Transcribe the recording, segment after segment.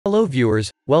Hello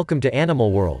viewers, welcome to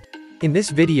Animal World. In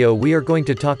this video we are going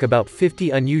to talk about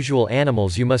 50 unusual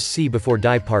animals you must see before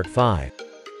die part 5.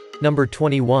 Number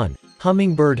 21.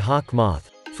 Hummingbird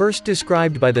Hawk-Moth. First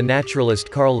described by the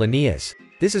naturalist Carl Linnaeus,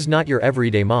 this is not your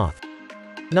everyday moth.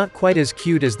 Not quite as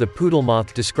cute as the poodle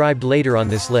moth described later on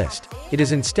this list, it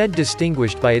is instead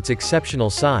distinguished by its exceptional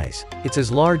size, it's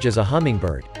as large as a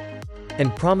hummingbird.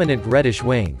 And prominent reddish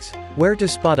wings. Where to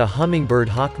spot a hummingbird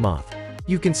hawk-moth?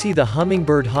 You can see the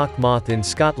hummingbird hawk-moth in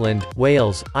Scotland,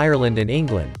 Wales, Ireland and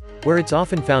England, where it's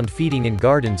often found feeding in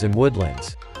gardens and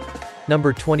woodlands.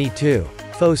 Number 22.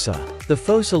 Fossa. The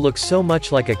fossa looks so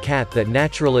much like a cat that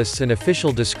naturalists and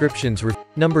official descriptions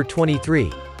Number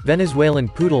 23. Venezuelan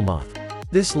poodle moth.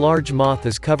 This large moth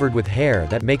is covered with hair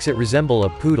that makes it resemble a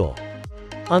poodle.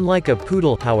 Unlike a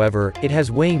poodle, however, it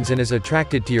has wings and is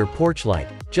attracted to your porch light,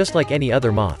 just like any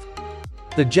other moth.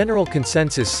 The general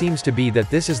consensus seems to be that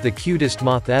this is the cutest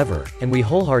moth ever, and we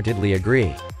wholeheartedly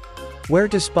agree. Where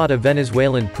to spot a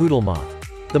Venezuelan poodle moth?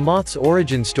 The moth's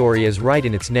origin story is right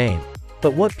in its name.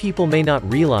 But what people may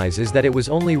not realize is that it was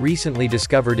only recently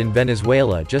discovered in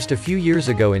Venezuela just a few years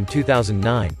ago in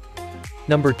 2009.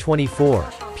 Number 24.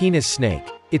 Penis snake.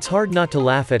 It's hard not to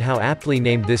laugh at how aptly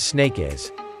named this snake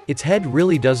is. Its head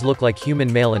really does look like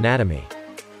human male anatomy.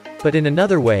 But in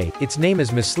another way, its name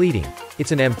is misleading.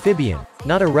 It's an amphibian,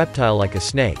 not a reptile like a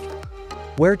snake.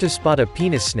 Where to spot a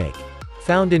penis snake?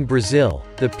 Found in Brazil,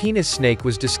 the penis snake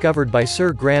was discovered by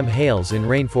Sir Graham Hales in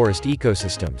rainforest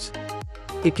ecosystems.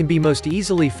 It can be most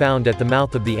easily found at the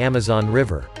mouth of the Amazon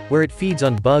River, where it feeds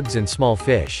on bugs and small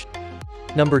fish.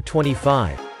 Number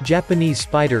 25. Japanese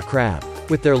spider crab.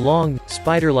 With their long,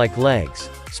 spider-like legs,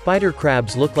 spider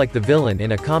crabs look like the villain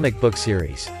in a comic book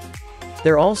series.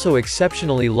 They're also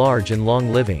exceptionally large and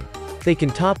long-living. They can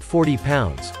top 40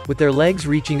 pounds, with their legs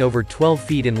reaching over 12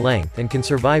 feet in length and can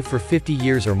survive for 50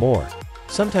 years or more,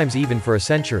 sometimes even for a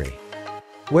century.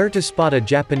 Where to spot a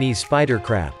Japanese spider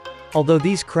crab? Although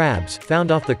these crabs,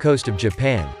 found off the coast of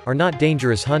Japan, are not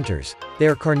dangerous hunters, they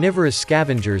are carnivorous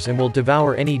scavengers and will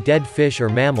devour any dead fish or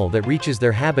mammal that reaches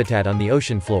their habitat on the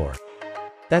ocean floor.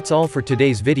 That's all for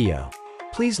today's video.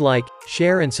 Please like,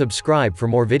 share and subscribe for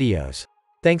more videos.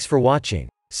 Thanks for watching.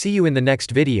 See you in the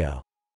next video.